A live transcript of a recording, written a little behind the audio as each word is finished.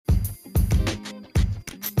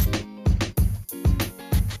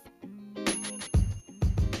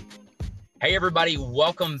Hey, everybody.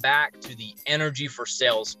 Welcome back to the Energy for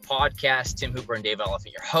Sales podcast. Tim Hooper and Dave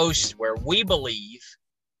Elephant, your hosts, where we believe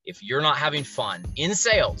if you're not having fun in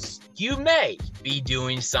sales, you may be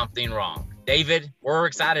doing something wrong. David, we're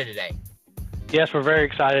excited today. Yes, we're very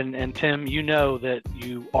excited. And Tim, you know that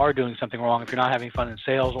you are doing something wrong if you're not having fun in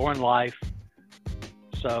sales or in life.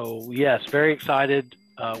 So yes, very excited.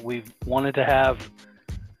 We've wanted to have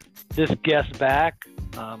this guest back.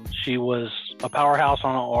 She was a powerhouse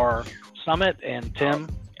on our summit, and Tim,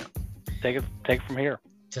 take it from here.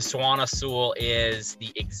 Tawana Sewell is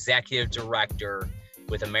the executive director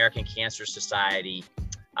with American Cancer Society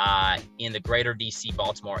in the greater DC,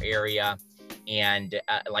 Baltimore area. And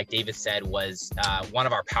like David said, was one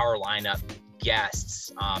of our power lineup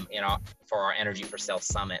guests for our Energy for Sales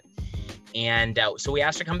Summit. And so we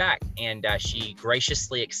asked her to come back, and she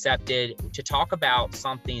graciously accepted to talk about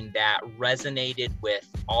something that resonated with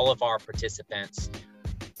all of our participants,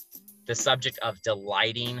 the subject of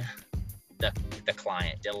delighting the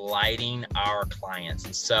client, delighting our clients.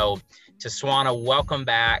 And so, Tawana, welcome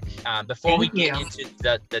back. Before we get into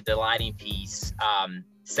the delighting piece,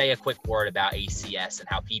 say a quick word about ACS and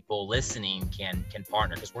how people listening can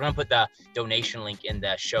partner, because we're going to put the donation link in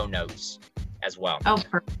the show notes as well. Oh,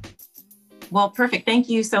 perfect. Well, perfect. Thank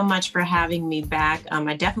you so much for having me back.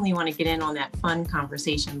 I definitely want to get in on that fun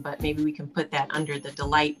conversation, but maybe we can put that under the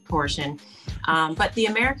delight portion. But the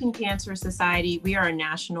American Cancer Society, we are a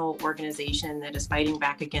national organization that is fighting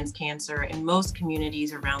back against cancer in most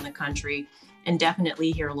communities around the country, and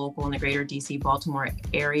definitely here local in the greater DC, Baltimore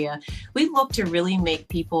area. We look to really make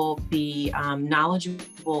people be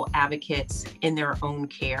knowledgeable advocates in their own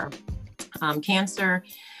care. Cancer,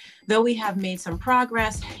 though we have made some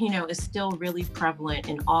progress, is still really prevalent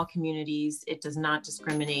in all communities. It does not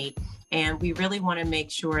discriminate. And we really want to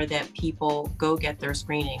make sure that people go get their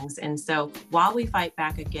screenings. And so while we fight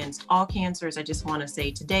back against all cancers, I just want to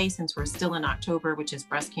say today, since we're still in October, which is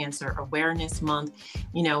Breast Cancer Awareness Month,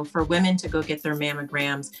 for women to go get their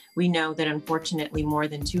mammograms, we know that unfortunately more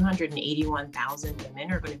than 281,000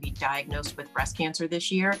 women are going to be diagnosed with breast cancer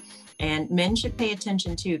this year. And men should pay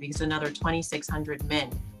attention too, because another 2,600 men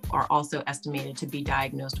are also estimated to be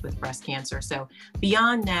diagnosed with breast cancer. So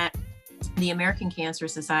beyond that, the American Cancer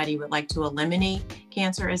Society would like to eliminate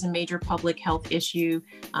cancer as a major public health issue.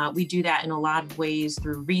 We do that in a lot of ways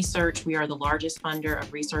through research. We are the largest funder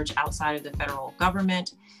of research outside of the federal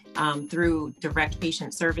government. Through direct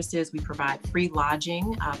patient services, we provide free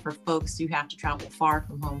lodging for folks who have to travel far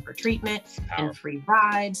from home for treatment, and free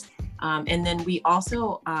rides. And then we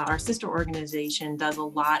also, our sister organization does a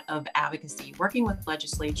lot of advocacy, working with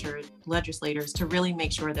legislators to really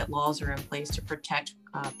make sure that laws are in place to protect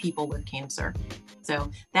people with cancer.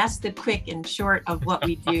 So that's the quick and short of what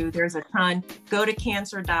we do. There's a ton. Go to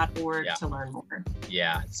cancer.org to learn more.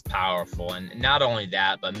 Yeah, it's powerful. And not only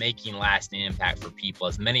that, but making lasting impact for people.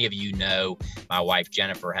 As many of you know, my wife,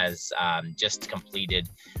 Jennifer, has just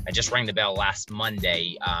rang the bell last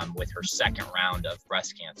Monday with her second round of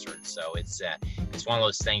breast cancer. So it's one of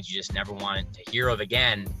those things you just never want to hear of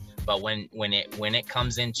again. But when it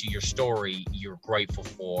comes into your story, you're grateful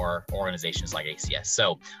for organizations like ACS.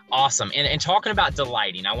 So awesome. And talking about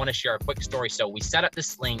delighting, I want to share a quick story. So we set up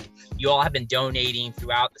this link. You all have been donating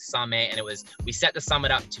throughout the summit, and we set the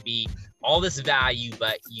summit up to be all this value,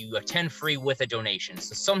 but you attend free with a donation.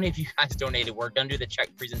 So many of you guys donated. We're going to do the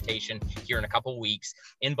check presentation here in a couple of weeks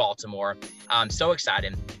in Baltimore. I'm so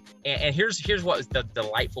excited. And here's what was the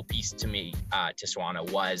delightful piece to me, Tawana,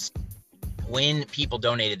 was when people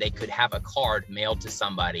donated, they could have a card mailed to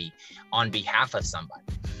somebody on behalf of somebody.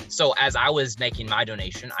 So as I was making my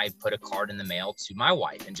donation, I put a card in the mail to my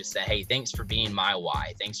wife and just said, hey, thanks for being my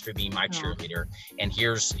wife. Thanks for being my cheerleader. And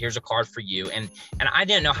here's a card for you. And I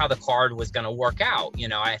didn't know how the card was going to work out.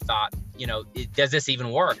 I thought, does this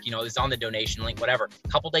even work? It was on the donation link, whatever. A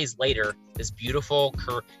couple days later, this beautiful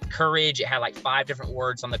courage, it had like 5 different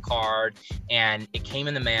words on the card, and it came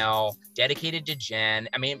in the mail, dedicated to Jen.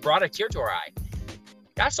 I mean, it brought a tear to her eye.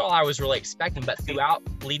 That's all I was really expecting. But throughout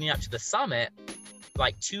leading up to the summit,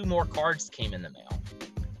 like 2 more cards came in the mail,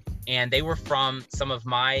 and they were from some of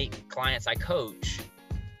my clients I coach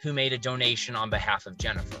who made a donation on behalf of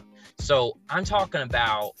Jennifer. So I'm talking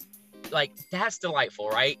about, like, that's delightful,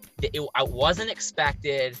 right? I wasn't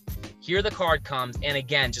expected. Here the card comes, and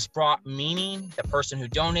again, just brought meaning. The person who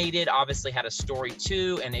donated obviously had a story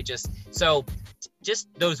too, and it just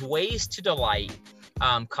those ways to delight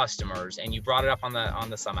customers. And you brought it up on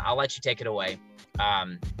the summit. I'll let you take it away.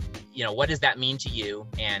 What does that mean to you,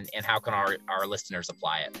 and how can our listeners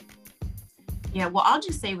apply it? Yeah, well, I'll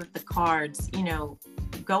just say with the cards,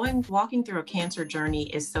 walking through a cancer journey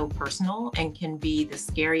is so personal and can be the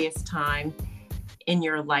scariest time in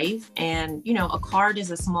your life. And, a card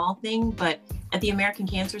is a small thing, but at the American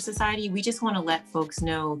Cancer Society, we just want to let folks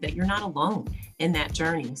know that you're not alone in that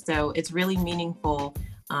journey. So it's really meaningful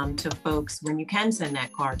to folks when you can send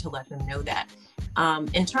that card to let them know that.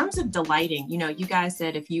 In terms of delighting, you guys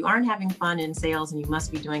said if you aren't having fun in sales and you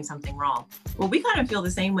must be doing something wrong. Well, we kind of feel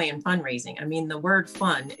the same way in fundraising. I mean, the word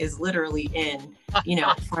fun is literally in,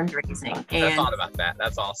 fundraising. And I thought about that.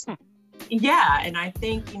 That's awesome. Yeah. And I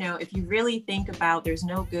think, if you really think about there's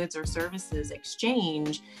no goods or services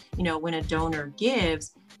exchange, when a donor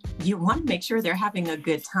gives, you want to make sure they're having a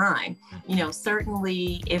good time.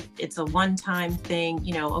 Certainly if it's a one-time thing,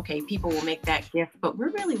 okay, people will make that gift, but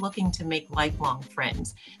we're really looking to make lifelong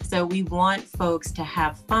friends. So we want folks to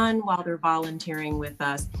have fun while they're volunteering with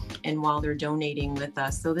us and while they're donating with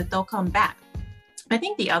us so that they'll come back. I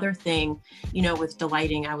think the other thing, with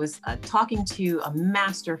delighting, I was talking to a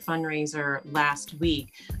master fundraiser last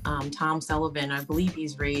week, Tom Sullivan. I believe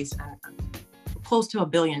he's raised close to $1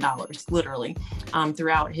 billion, literally,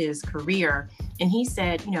 throughout his career. And he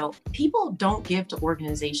said, people don't give to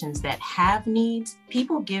organizations that have needs.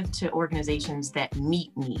 People give to organizations that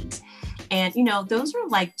meet needs. And, those are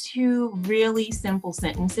like two really simple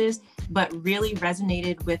sentences, but really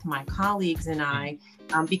resonated with my colleagues and I,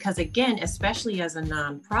 because again, especially as a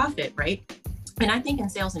nonprofit, right? And I think in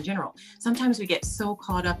sales in general, sometimes we get so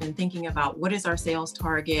caught up in thinking about what is our sales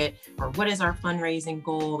target or what is our fundraising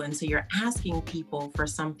goal. And so you're asking people for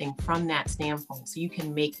something from that standpoint so you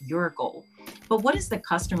can make your goal. But what is the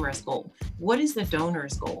customer's goal? What is the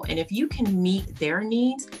donor's goal? And if you can meet their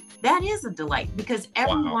needs, that is a delight because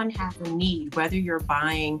everyone has a need, whether you're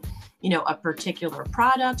buying, a particular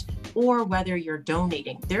product or whether you're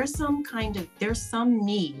donating. There's some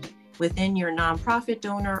need within your nonprofit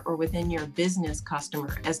donor or within your business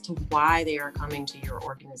customer as to why they are coming to your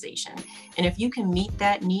organization. And if you can meet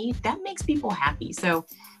that need, that makes people happy. So,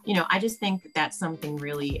 I just think that's something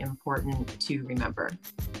really important to remember.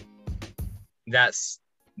 That's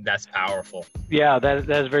powerful. Yeah, that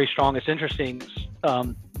is very strong. It's interesting.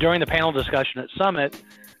 During the panel discussion at Summit,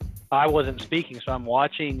 I wasn't speaking, so I'm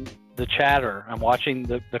watching the chatter, I'm watching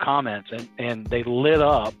the comments, and they lit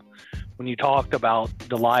up when you talked about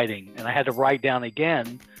delighting. And I had to write down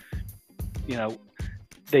again, donors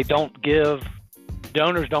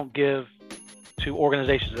don't give to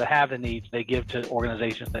organizations that have the needs, they give to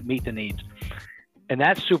organizations that meet the needs. And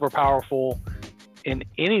that's super powerful in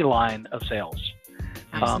any line of sales.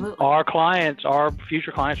 Our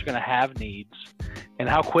future clients are going to have needs. And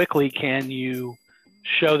how quickly can you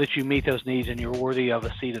show that you meet those needs and you're worthy of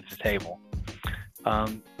a seat at the table?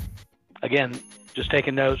 Again, just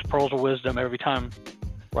taking notes, pearls of wisdom every time,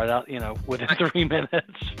 right out, within 3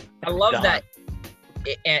 minutes. I love that.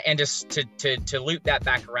 And just to loop that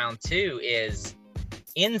back around too, is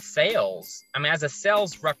in sales, I mean, as a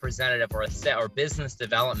sales representative or business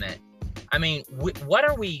development, I mean, what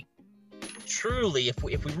are we truly, if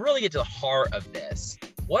we really get to the heart of this,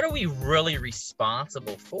 what are we really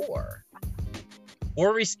responsible for?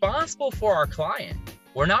 We're responsible for our client.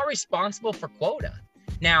 We're not responsible for quota.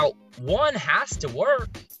 Now, one has to work,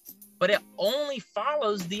 but it only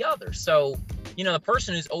follows the other. So, the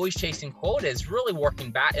person who's always chasing quota is really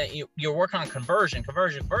working back. You're working on conversion.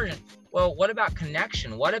 Well, what about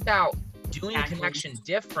connection? What about doing connection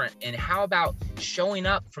different? And how about showing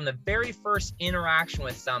up from the very first interaction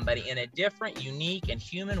with somebody in a different, unique, and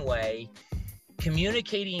human way,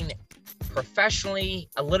 communicating professionally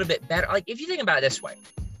a little bit better? Like, if you think about it this way,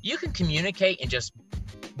 you can communicate and just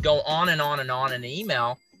go on and on and on in an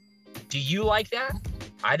email. Do you like that?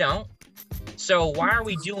 I don't. So why are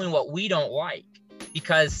we doing what we don't like?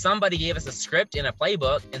 Because somebody gave us a script in a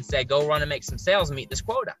playbook and said, go run and make some sales and meet this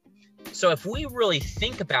quota. So if we really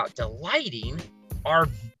think about delighting, our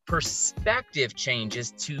perspective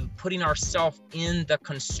changes to putting ourselves in the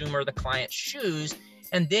consumer, the client's shoes.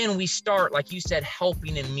 And then we start, like you said,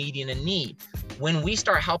 helping and meeting a need. When we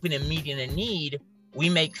start helping and meeting a need, we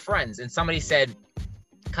make friends. And somebody said,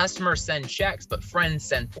 customers send checks, but friends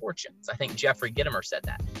send fortunes. I think Jeffrey Gitomer said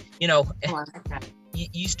that.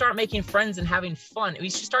 You start making friends and having fun. We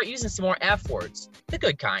should start using some more F words, the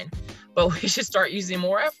good kind, but we should start using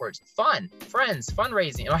more F words. Fun, friends,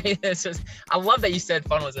 fundraising. I love that you said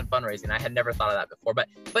fun was in fundraising. I had never thought of that before,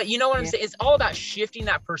 but you know what I'm saying? It's all about shifting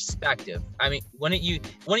that perspective. I mean, wouldn't you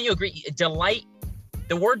agree? Delight,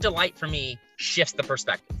 the word delight for me shifts the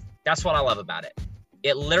perspective. That's what I love about it.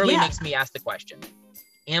 It literally makes me ask the question,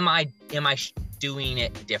 am I doing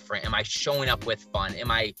it different? Am I showing up with fun?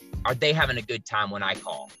 Are they having a good time when I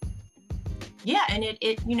call? Yeah, and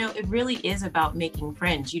it really is about making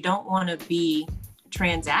friends. You don't want to be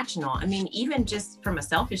transactional. I mean, even just from a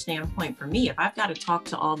selfish standpoint for me, if I've got to talk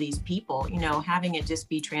to all these people, having it just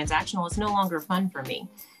be transactional is no longer fun for me.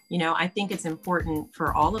 I think it's important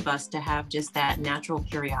for all of us to have just that natural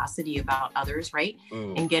curiosity about others, right?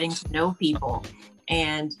 And getting to know people.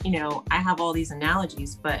 And, I have all these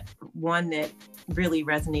analogies, but one that really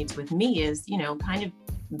resonates with me is, kind of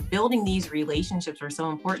building these relationships are so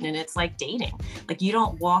important. And it's like dating. Like, you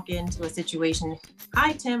don't walk into a situation,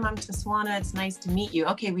 hi, Tim, I'm Taswana. It's nice to meet you.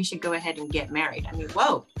 Okay, we should go ahead and get married. I mean,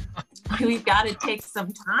 whoa, we've got to take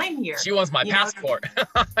some time here. She wants my passport.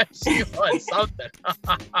 She wants something.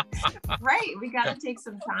 Right. We got to take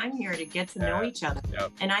some time here to get to know each other.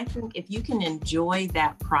 Yep. And I think if you can enjoy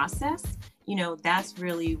that process, that's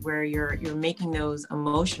really where you're making those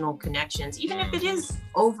emotional connections, even if it is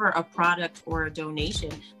over a product or a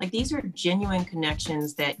donation. Like, these are genuine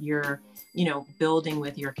connections that you're, building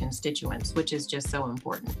with your constituents, which is just so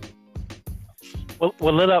important. What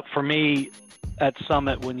lit up for me at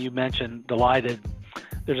Summit when you mentioned Delighted,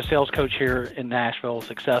 there's a sales coach here in Nashville,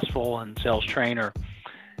 successful and sales trainer.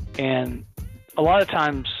 And a lot of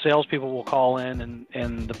times salespeople will call in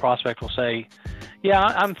and the prospect will say,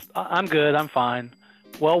 yeah, I'm good, I'm fine.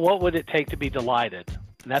 Well, what would it take to be delighted?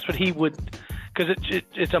 And that's what he would, because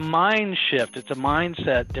it's a mind shift, it's a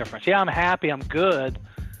mindset difference. Yeah, I'm happy, I'm good.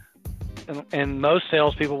 And most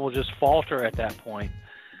salespeople will just falter at that point.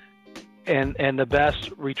 And the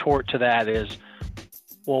best retort to that is,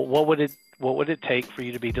 well, what would it take for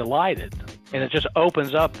you to be delighted? And it just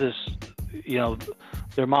opens up this,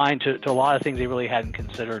 their mind to a lot of things they really hadn't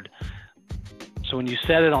considered. So when you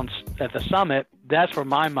said it at the Summit, that's where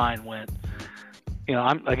my mind went.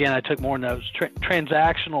 I took more notes.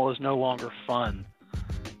 Transactional is no longer fun.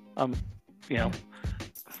 No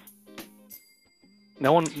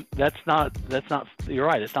one. That's not. You're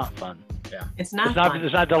right. It's not fun. Yeah. It's not fun.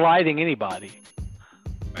 It's not delighting anybody.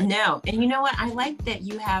 Right. No. And you know what? I like that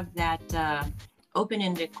you have that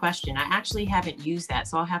open-ended question. I actually haven't used that,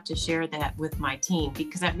 so I'll have to share that with my team,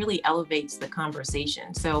 because that really elevates the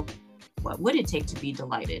conversation. So, what would it take to be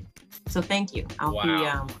delighted? So thank you.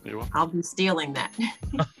 I'll be stealing that.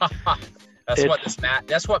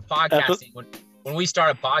 That's what podcasting. When we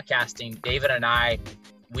started podcasting, David and I,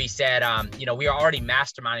 we said, we are already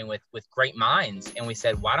masterminding with great minds, and we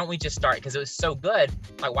said, why don't we just start? Because it was so good.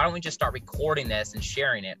 Like, why don't we just start recording this and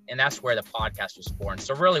sharing it? And that's where the podcast was born.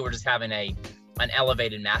 So really, we're just having an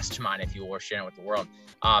elevated mastermind, if you will, sharing it with the world.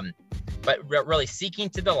 But really seeking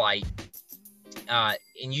to delight.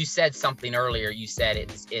 And you said something earlier. You said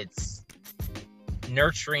it's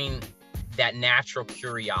nurturing that natural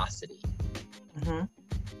curiosity. Mm-hmm.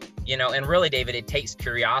 And really, David, it takes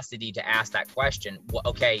curiosity to ask that question. Well,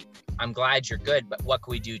 okay, I'm glad you're good, but what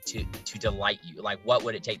can we do to delight you? Like, what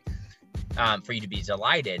would it take for you to be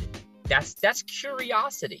delighted? That's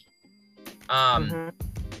curiosity. Mm-hmm.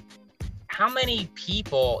 How many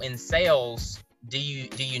people in sales do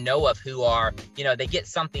you know of who are, they get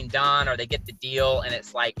something done or they get the deal, and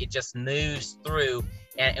it's like it just moves through,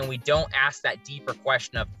 and we don't ask that deeper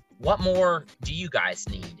question of, what more do you guys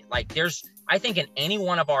need? Like, I think in any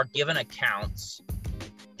one of our given accounts,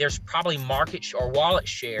 there's probably market or wallet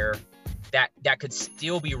share that could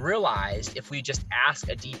still be realized if we just ask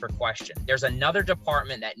a deeper question. There's another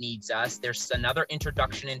department that needs us. There's another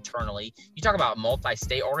introduction internally. You talk about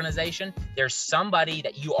multi-state organization. There's somebody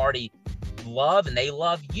that you already love and they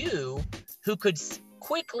love you, who could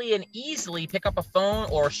quickly and easily pick up a phone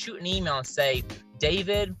or shoot an email and say,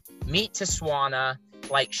 David, meet Taswana.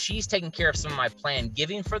 Like, she's taking care of some of my planned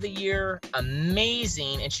giving for the year.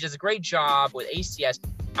 Amazing. And she does a great job with ACS.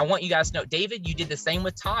 I want you guys to know, David, you did the same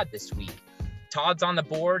with Todd this week. Todd's on the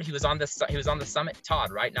board. He was on the summit.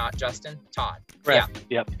 Todd, right? Not Justin. Todd. Right.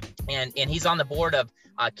 Yeah. Yep. And he's on the board of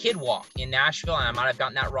Kid Walk in Nashville. And I might have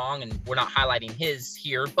gotten that wrong, and we're not highlighting his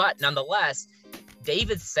here, but nonetheless,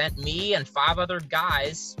 David sent me and 5 other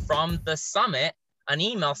guys from the summit an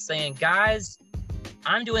email saying, guys,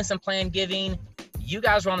 I'm doing some planned giving. You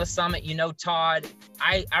guys were on the summit, Todd.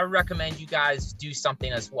 I recommend you guys do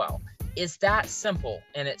something as well. It's that simple.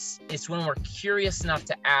 And it's when we're curious enough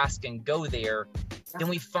to ask and go there, then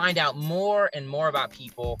we find out more and more about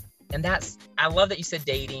people. And I love that you said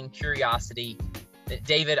dating, curiosity.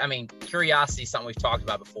 David, I mean, curiosity is something we've talked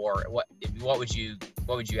about before. What would you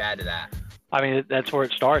add to that? I mean, that's where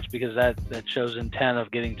it starts, because that shows intent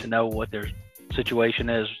of getting to know what their situation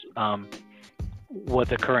is, what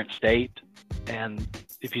the current state. And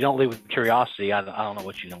if you don't lead with curiosity, I don't know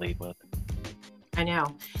what you can lead with. I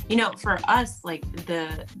know. You know, for us, like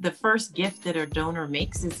the first gift that a donor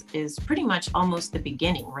makes is pretty much almost the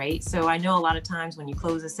beginning, right? So I know a lot of times when you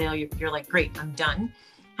close a sale, you're like, great, I'm done.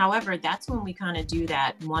 However, that's when we kind of do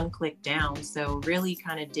that one click down. So really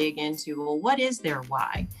kind of dig into, well, what is their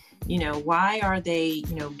why? You know, why are they,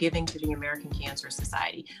 you know, giving to the American Cancer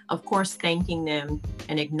Society? Of course, thanking them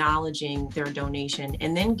and acknowledging their donation,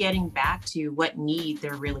 and then getting back to what need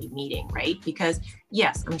they're really meeting, right? Because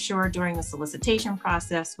yes, I'm sure during the solicitation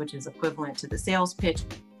process, which is equivalent to the sales pitch,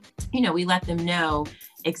 you know, we let them know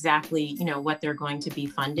exactly, you know, what they're going to be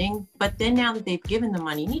funding. But then now that they've given the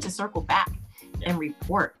money, you need to circle back and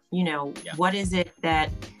report, you know, what is it that,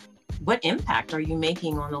 what impact are you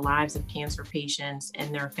making on the lives of cancer patients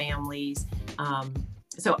and their families?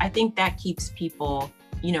 So I think that keeps people,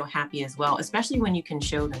 you know, happy as well, especially when you can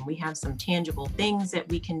show them. We have some tangible things that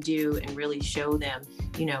we can do and really show them,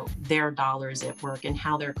 you know, their dollars at work and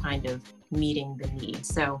how they're kind of meeting the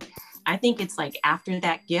needs. So I think it's like after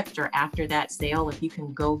that gift or after that sale, if you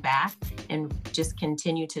can go back and just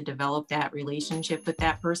continue to develop that relationship with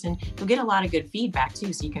that person, you'll get a lot of good feedback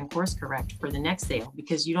too. So you can course correct for the next sale,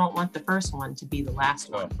 because you don't want the first one to be the last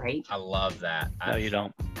one, right? I love that. No, you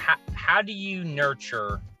don't. How do you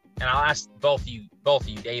nurture, and I'll ask both of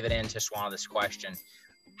you, David and Tiswana, this question.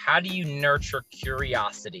 How do you nurture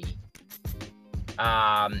curiosity?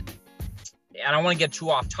 And I don't want to get too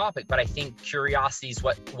off topic, but I think curiosity is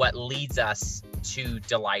what leads us to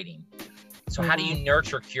delighting. So how do you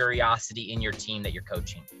nurture curiosity in your team that you're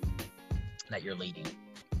coaching, that you're leading?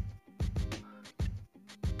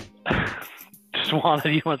 Tiswana, do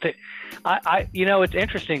you want to say? I you know, it's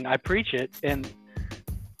interesting. I preach it, and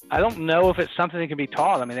I don't know if it's something that can be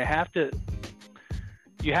taught. I mean,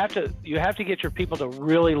 you have to get your people to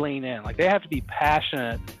really lean in. Like, they have to be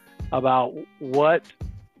passionate about what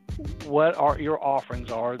are your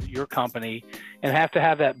offerings are, your company, and have to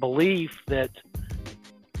have that belief that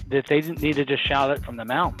they didn't need to just shout it from the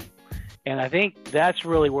mountain. And I think that's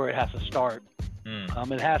really where it has to start.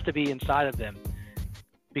 It has to be inside of them,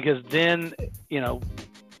 because then, you know,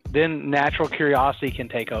 then natural curiosity can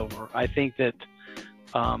take over. I think that,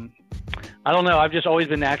 I don't know, I've just always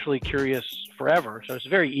been naturally curious forever. So it's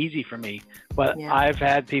very easy for me, but I've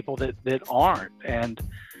had people that aren't. And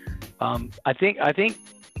I think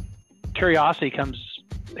curiosity comes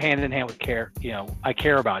hand in hand with care. You know, I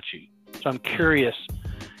care about you, so I'm curious.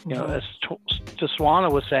 You know, as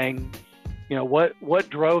Tiswana was saying, you know, what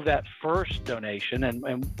drove that first donation,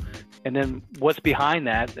 and then what's behind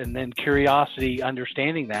that, and then curiosity,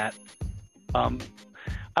 understanding that. I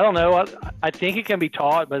don't know. I think it can be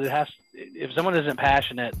taught, but it has. If someone isn't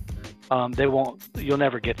passionate, they won't. You'll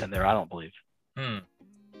never get them there, I don't believe.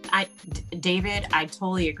 David, I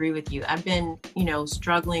totally agree with you. I've been, you know,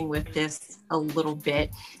 struggling with this a little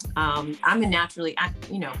bit. I'm a naturally,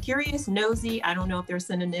 you know, curious, nosy. I don't know if they're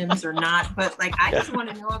synonyms or not, but like, I just want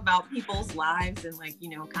to know about people's lives and, like, you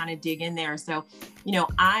know, kind of dig in there. So, you know,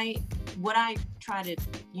 what I try to,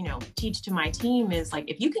 you know, teach to my team is, like,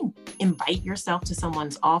 if you can invite yourself to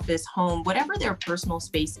someone's office, home, whatever their personal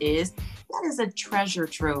space is, that is a treasure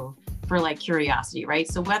trove for, like, curiosity, right?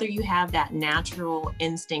 So whether you have that natural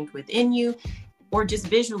instinct within you, or just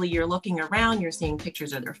visually you're looking around, you're seeing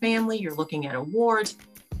pictures of their family, you're looking at awards,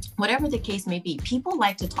 whatever the case may be, people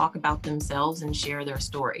like to talk about themselves and share their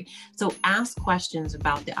story. So ask questions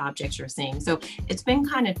about the objects you're seeing. So it's been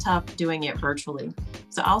kind of tough doing it virtually.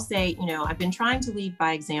 So I'll say, you know, I've been trying to lead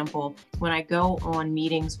by example. When I go on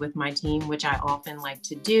meetings with my team, which I often like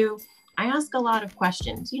to do, I ask a lot of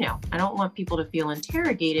questions. You know, I don't want people to feel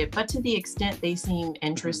interrogated, but to the extent they seem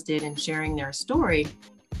interested in sharing their story,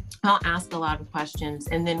 I'll ask a lot of questions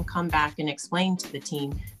and then come back and explain to the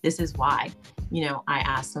team, this is why, you know, I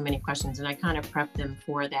asked so many questions, and I kind of prep them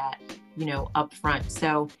for that, you know, up front.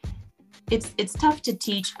 So it's tough to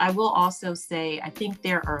teach. I will also say, I think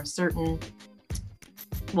there are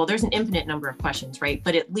there's an infinite number of questions, right?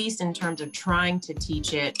 But at least in terms of trying to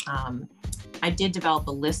teach it, I did develop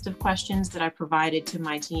a list of questions that I provided to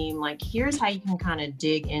my team. Like, here's how you can kind of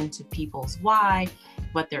dig into people's why,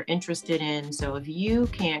 what they're interested in. So if you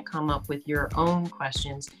can't come up with your own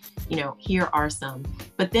questions, you know, here are some.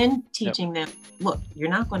 But then teaching them, look,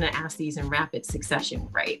 you're not going to ask these in rapid succession,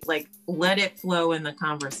 right? Like, let it flow in the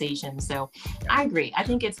conversation. So I agree. I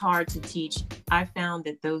think it's hard to teach. I found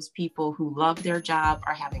that those people who love their job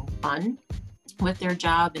are having fun with their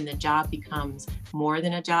job, and the job becomes more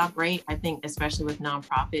than a job, right? I think especially with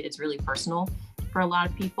nonprofit, it's really personal for a lot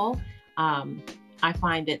of people. I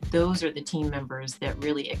find that those are the team members that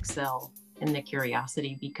really excel in the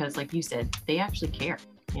curiosity, because, like you said, they actually care,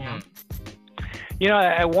 you know? You know,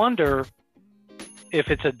 I wonder if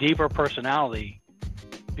it's a deeper personality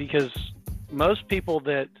because most people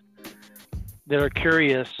that are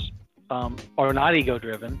curious are not ego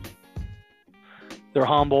driven. They're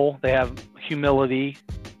humble. They have humility.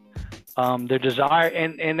 Their desire,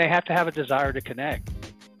 and they have to have a desire to connect.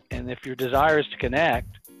 And if your desire is to connect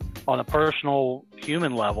on a personal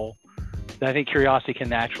human level, then I think curiosity can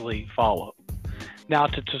naturally follow. Now,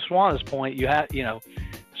 to Tashwana's point, you have,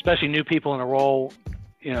 especially new people in a role,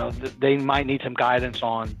 they might need some guidance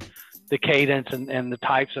on the cadence and the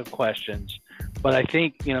types of questions. But I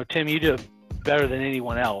think, Tim, you do it better than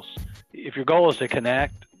anyone else. If your goal is to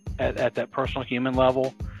connect at that personal human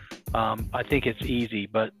level, I think it's easy.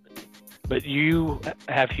 But you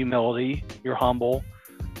have humility. You're humble.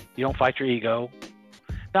 You don't fight your ego.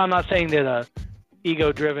 Now, I'm not saying that a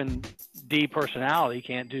ego-driven D personality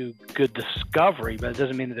can't do good discovery, but it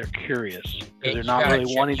doesn't mean that they're curious because they're not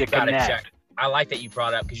really wanting to connect. I like that you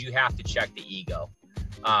brought it up because you have to check the ego.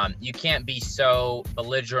 You can't be so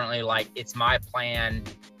belligerently like, it's my plan.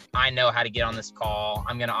 I know how to get on this call.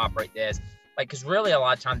 I'm going to operate this. Because really a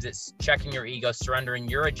lot of times it's checking your ego, surrendering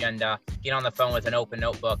your agenda, getting on the phone with an open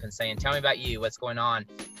notebook and saying, tell me about you, what's going on,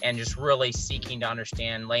 and just really seeking to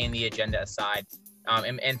understand, laying the agenda aside.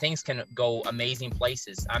 And things can go amazing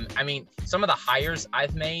places. I mean, some of the hires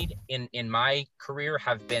I've made in my career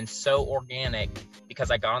have been so organic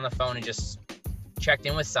because I got on the phone and just checked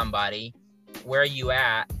in with somebody, where are you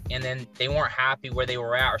at? And then they weren't happy where they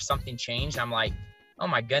were at or something changed. I'm like, oh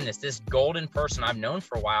my goodness, this golden person I've known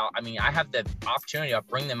for a while. I mean, I have the opportunity to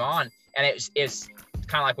bring them on. And it's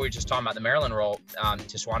kind of like we were just talking about the Maryland role,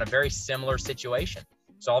 Tashwana, a very similar situation.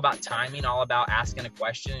 It's all about timing, all about asking a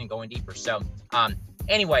question and going deeper. So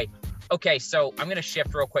anyway, okay, so I'm going to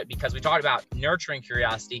shift real quick because we talked about nurturing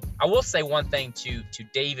curiosity. I will say one thing to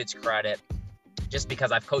David's credit, just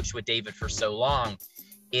because I've coached with David for so long,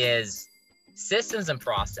 is systems and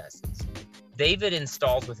processes. David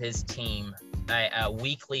installs with his team a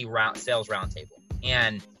weekly sales roundtable.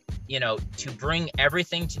 And, to bring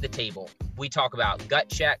everything to the table, we talk about gut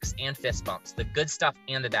checks and fist bumps, the good stuff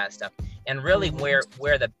and the bad stuff. And really where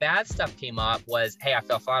the bad stuff came up was, hey, I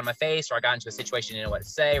fell flat on my face, or I got into a situation, didn't know what to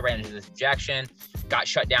say, ran into this objection, got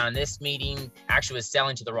shut down in this meeting, actually was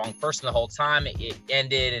selling to the wrong person the whole time. It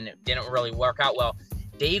ended and it didn't really work out well.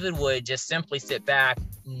 David would just simply sit back,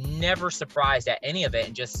 never surprised at any of it,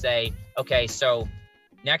 and just say, okay, so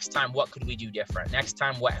next time, what could we do different? Next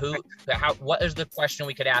time, what is the question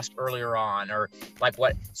we could ask earlier on, or like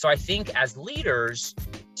what? So I think as leaders,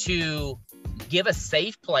 to give a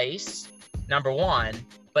safe place, number one,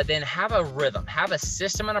 but then have a rhythm, have a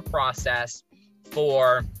system and a process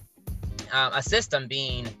for a system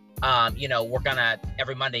being, we're gonna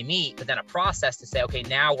every Monday meet, but then a process to say, okay,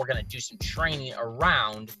 now we're gonna do some training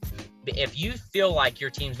around. If you feel like your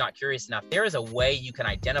team's not curious enough, there is a way you can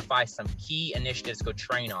identify some key initiatives to go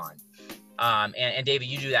train on. And David,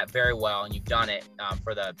 you do that very well, and you've done it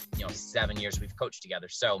for the 7 years we've coached together.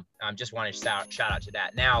 So just want to shout out to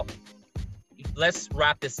that. Now, let's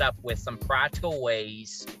wrap this up with some practical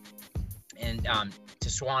ways. And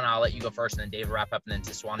Tashwana, I'll let you go first, and then David wrap up, and then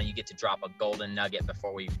Tashwana, you get to drop a golden nugget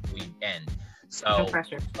before we end. So, no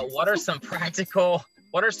pressure. what are some practical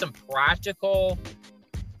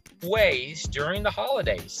ways during the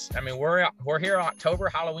holidays? I mean, we're here in October,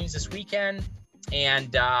 Halloween's this weekend,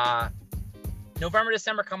 and November,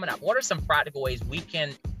 December coming up. What are some practical ways we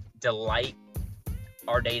can delight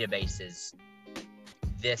our databases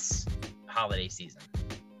this holiday season?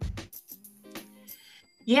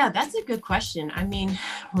 Yeah, that's a good question. I mean,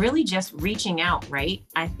 really just reaching out, right?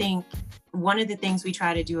 I think one of the things we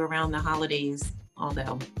try to do around the holidays,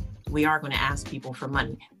 although we are going to ask people for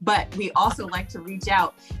money, but we also like to reach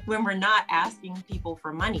out when we're not asking people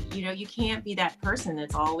for money. You can't be that person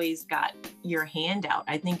that's always got your hand out.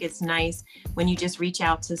 I think it's nice when you just reach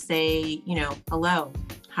out to say, hello,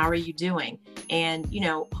 how are you doing? And,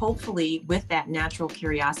 hopefully with that natural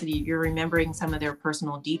curiosity, you're remembering some of their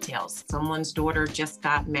personal details. Someone's daughter just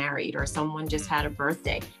got married, or someone just had a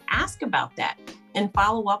birthday. Ask about that and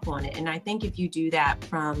follow up on it. And I think if you do that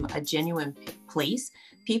from a genuine place,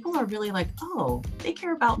 people are really like, oh, they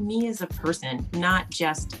care about me as a person, not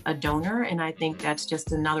just a donor. And I think that's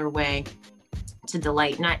just another way to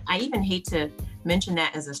delight. And I even hate to mention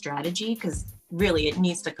that as a strategy, because really it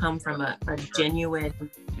needs to come from a genuine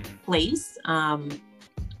place.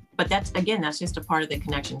 But that's just a part of the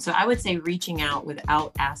connection. So I would say reaching out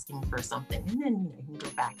without asking for something, and then you can go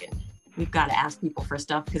back and we've got to ask people for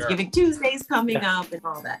stuff because Giving Tuesday's coming up and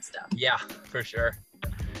all that stuff. Yeah, for sure.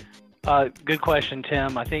 Good question,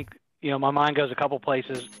 Tim. I think, my mind goes a couple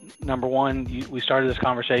places. Number one, we started this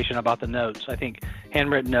conversation about the notes. I think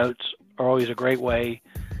handwritten notes are always a great way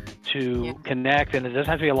to connect, and it doesn't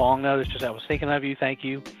have to be a long note. It's just, I was thinking of you. Thank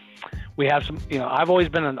you. We have some, I've always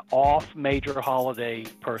been an off major holiday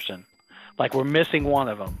person. Like, we're missing one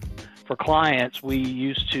of them. For clients, we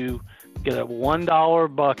used to get a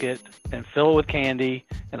 $1 bucket and fill it with candy.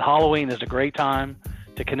 And Halloween is a great time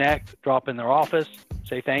to connect, drop in their office,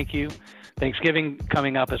 say thank you. Thanksgiving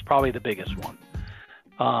coming up is probably the biggest one.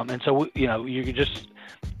 And so, you can just,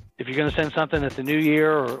 if you're going to send something at the new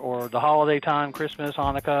year or the holiday time, Christmas,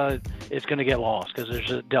 Hanukkah, it's going to get lost because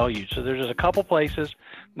there's a deluge. So there's just a couple places.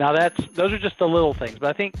 Now those are just the little things, but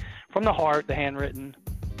I think from the heart, the handwritten,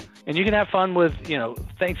 and you can have fun with,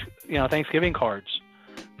 Thanksgiving cards.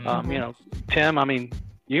 Tim,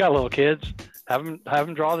 you got little kids, have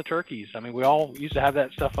them draw the turkeys. We all used to have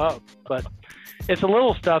that stuff up, but it's a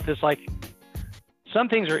little stuff that's like, some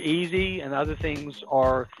things are easy and other things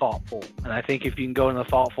are thoughtful. And I think if you can go into the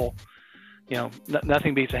thoughtful,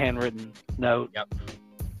 nothing beats a handwritten note. Yep.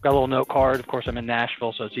 Got a little note card. Of course, I'm in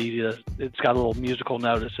Nashville, so it's got a little musical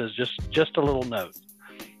note that says just a little note.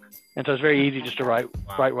 And so it's very easy just to write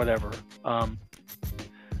whatever.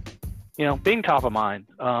 Being top of mind.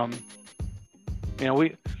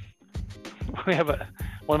 We have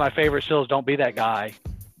one of my favorite stills, don't be that guy,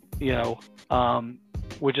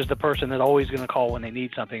 which is the person that's always going to call when they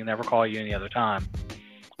need something and never call you any other time.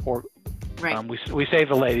 Or right. We save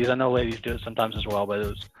the ladies. I know ladies do it sometimes as well,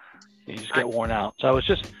 but you just get worn out. So it's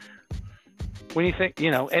just, when you think,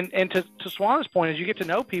 and to Swana's point, as you get to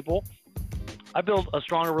know people, I build a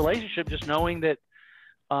stronger relationship just knowing that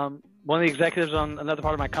one of the executives on another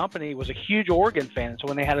part of my company was a huge Oregon fan. So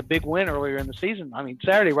when they had a big win earlier in the season,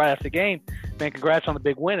 Saturday right after the game, man, congrats on the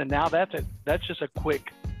big win. And now that's just a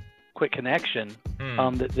quick connection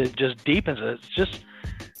that just deepens it. It's just,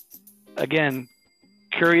 again,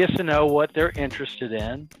 curious to know what they're interested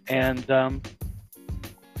in, and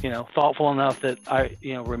thoughtful enough that I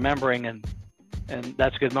remembering, and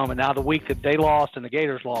that's a good moment. Now, the week that they lost and the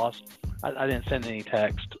Gators lost, I didn't send any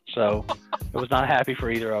text, so it was not happy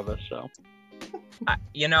for either of us. So.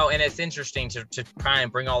 And it's interesting to try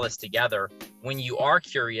and bring all this together. When you are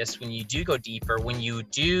curious, when you do go deeper, when you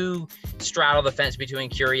do straddle the fence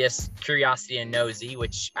between curiosity and nosy,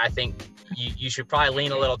 which I think you should probably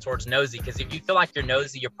lean a little towards nosy, because if you feel like you're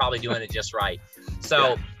nosy, you're probably doing it just right.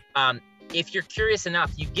 So if you're curious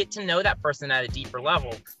enough, you get to know that person at a deeper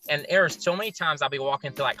level. And there's so many times I'll be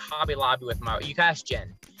walking through like Hobby Lobby with you can ask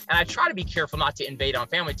Jen. And I try to be careful not to invade on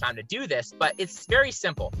family time to do this, but it's very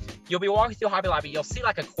simple. You'll be walking through Hobby Lobby, you'll see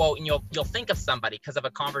like a quote, and you'll think of somebody because of a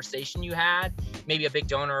conversation you had, maybe a big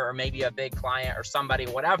donor or maybe a big client or somebody,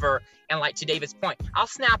 whatever. And like to David's point, I'll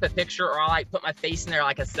snap a picture or I'll like put my face in there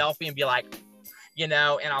like a selfie and be like, and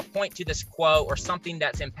I'll point to this quote or something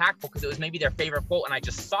that's impactful because it was maybe their favorite quote and I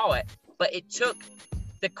just saw it. But it took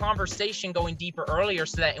the conversation going deeper earlier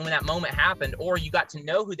so that when that moment happened, or you got to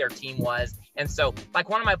know who their team was. And so like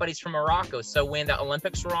one of my buddies from Morocco, so when the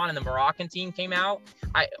Olympics were on and the Moroccan team came out,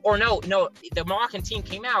 the Moroccan team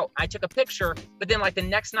came out, I took a picture, but then like the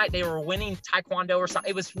next night they were winning Taekwondo or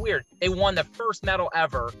something. It was weird. They won the first medal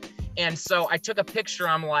ever. And so I took a picture.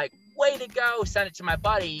 I'm like, way to go. Sent it to my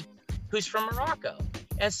buddy who's from Morocco.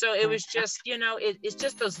 And so it was just, it's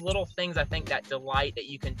just those little things, I think, that delight that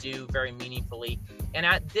you can do very meaningfully. And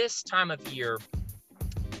at this time of year,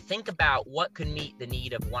 think about what could meet the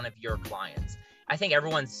need of one of your clients. I think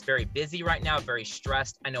everyone's very busy right now, very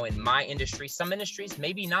stressed. I know in my industry, some industries,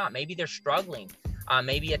 maybe not. Maybe they're struggling.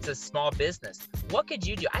 Maybe it's a small business. What could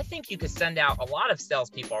you do? I think you could send out, a lot of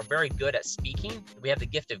salespeople are very good at speaking. We have the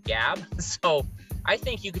gift of gab. So I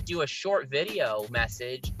think you could do a short video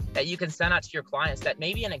message that you can send out to your clients that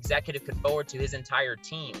maybe an executive could forward to his entire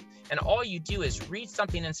team. And all you do is read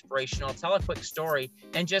something inspirational, tell a quick story,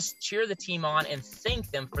 and just cheer the team on and thank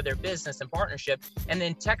them for their business and partnership. And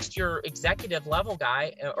then text your executive level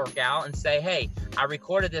guy or gal and say, hey, I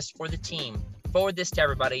recorded this for the team. Forward this to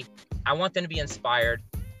everybody. I want them to be inspired.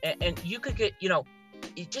 And you could get,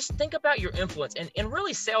 just think about your influence. And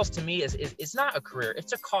really sales to me is not a career,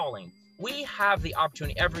 it's a calling. We have the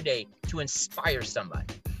opportunity every day to inspire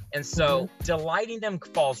somebody. And so delighting them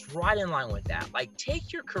falls right in line with that. Like,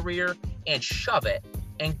 take your career and shove it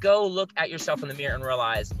and go look at yourself in the mirror and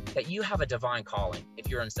realize that you have a divine calling if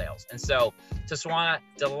you're in sales. And so to Swana,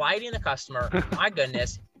 delighting the customer, my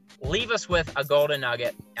goodness, leave us with a golden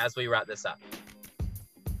nugget as we wrap this up.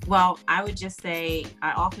 Well, I would just say,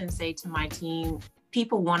 I often say to my team,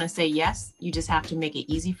 people want to say yes. You just have to make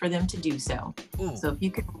it easy for them to do so. Ooh. So if you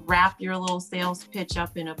can wrap your little sales pitch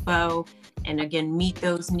up in a bow and again, meet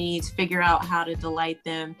those needs, figure out how to delight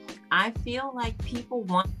them. I feel like people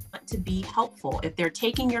want to be helpful. If they're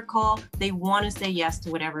taking your call, they want to say yes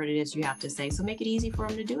to whatever it is you have to say. So make it easy for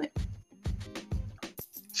them to do it.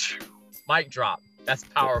 Mic drop. That's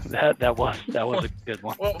powerful. That was a good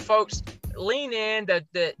one. Well, folks, lean in.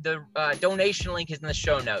 The donation link is in the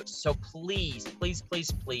show notes. So please, please,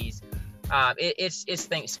 please, please. It's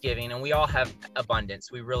Thanksgiving and we all have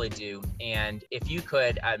abundance. We really do. And if you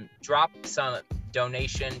could drop some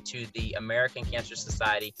donation to the American Cancer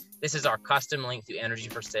Society. This is our custom link through Energy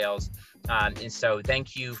for Sales. And so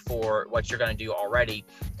thank you for what you're going to do already.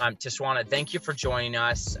 Just want to thank you for joining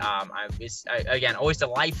us. Again, always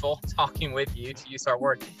delightful talking with you, to use our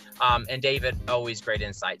word. And David, always great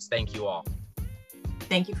insights. Thank you all.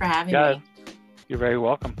 Thank you for having me. You're very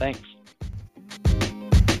welcome. Thanks.